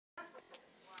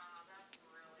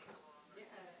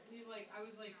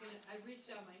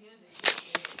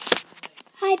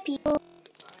Hi people.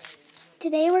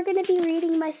 Today we're going to be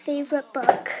reading my favorite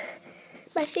book.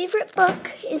 My favorite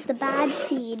book is The Bad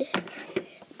Seed.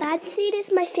 Bad Seed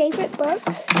is my favorite book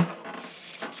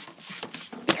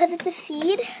because it's a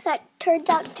seed that turns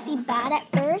out to be bad at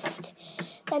first,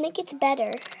 then it gets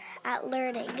better at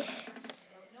learning.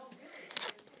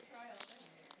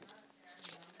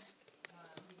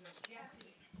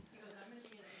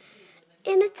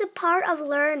 And it's a part of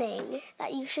learning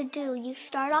that you should do. You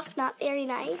start off not very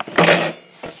nice,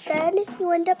 then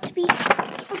you end up to be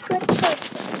a good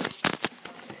person.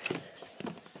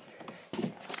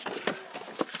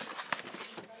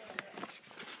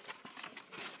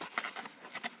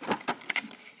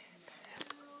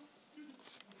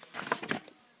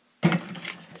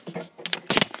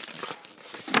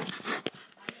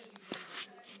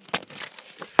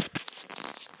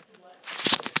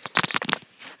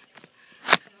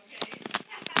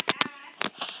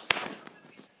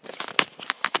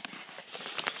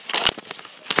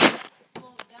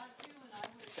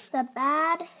 The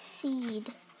Bad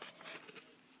Seed.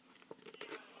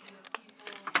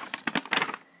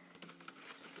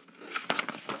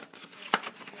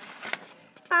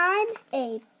 I'm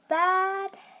a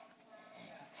bad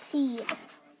seed.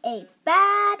 A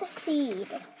bad seed.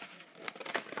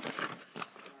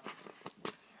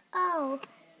 Oh,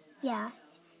 yeah,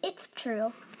 it's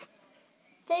true.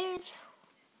 There's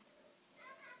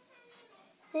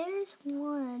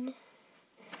one.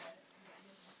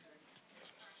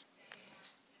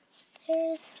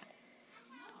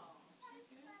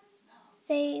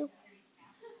 They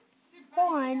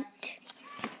want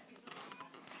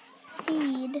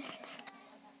seed.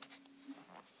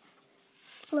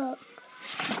 Look.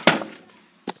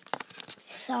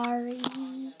 Sorry,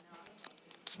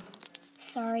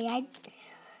 I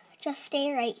just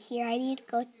stay right here. I need to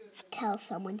go tell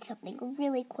someone something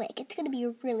really quick. It's going to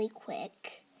be really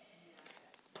quick.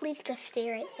 Please just stay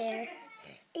right there.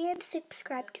 And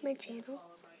subscribe to my channel.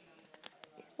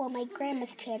 Well, my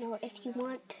grandma's channel, if you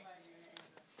want.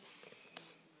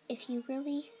 If you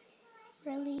really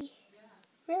want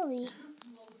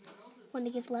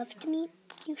to give love to me,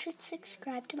 you should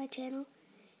subscribe to my channel.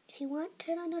 If you want,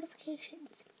 turn on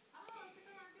notifications.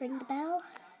 Ring the bell.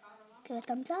 Give a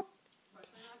thumbs up.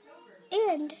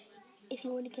 And if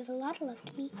you want to give a lot of love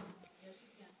to me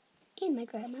and my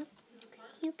grandma,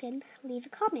 you can leave a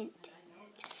comment.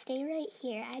 Just stay right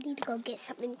here. I need to go get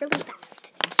something really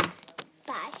fast.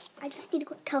 Bye. I just need to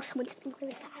go tell someone something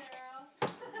really fast.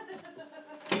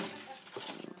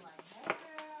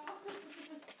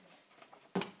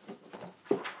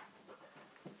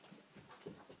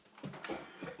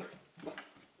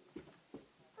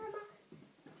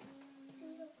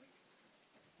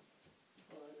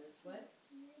 What?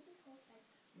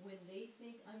 When they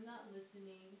think I'm not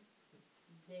listening,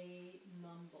 they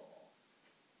mumble.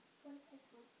 What does this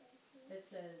one say too? It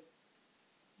says,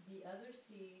 the other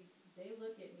seeds, they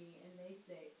look at me and they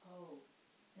say, oh,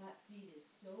 that seed is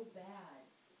so bad.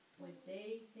 When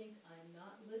they think I'm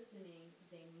not listening,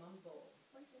 they mumble.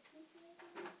 What does this one say?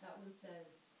 That one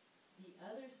says, the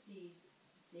other seeds,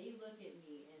 they look at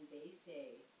me and they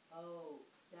say, oh,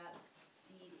 that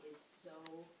seed is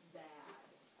so bad.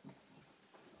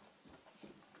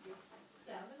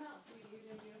 Stab them out, sweetie.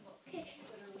 You're beautiful. Okay.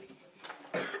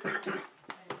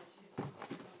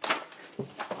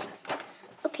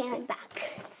 Okay, I'm back.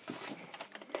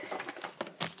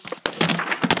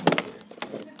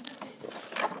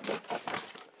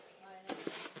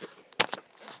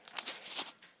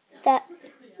 That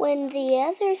when the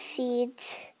other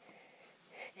seeds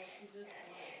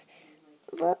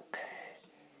look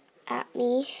at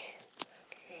me,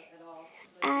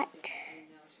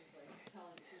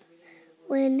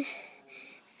 when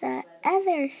the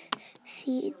other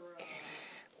seed,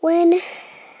 when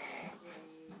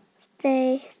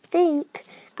they think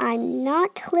I'm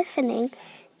not listening,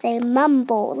 they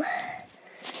mumble.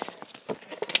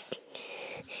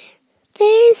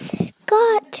 There's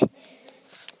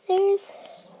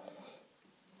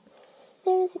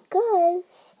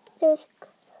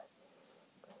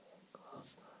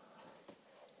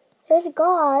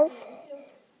gauze,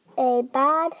 a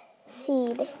bad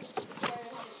seed.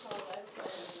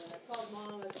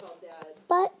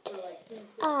 But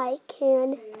I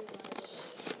can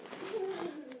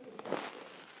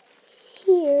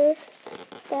hear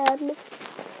them.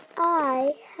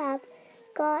 I have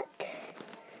got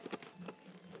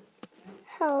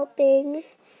helping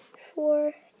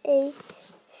for a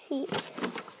seat.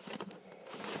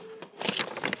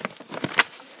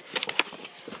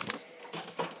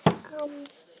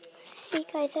 Hey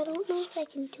guys, I don't know if I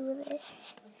can do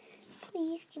this. Please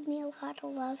please give me a lot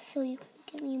of love so you can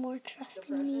give me more trust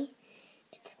in me.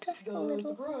 It's just a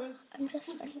little, I'm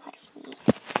just learning how to read.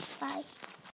 Bye.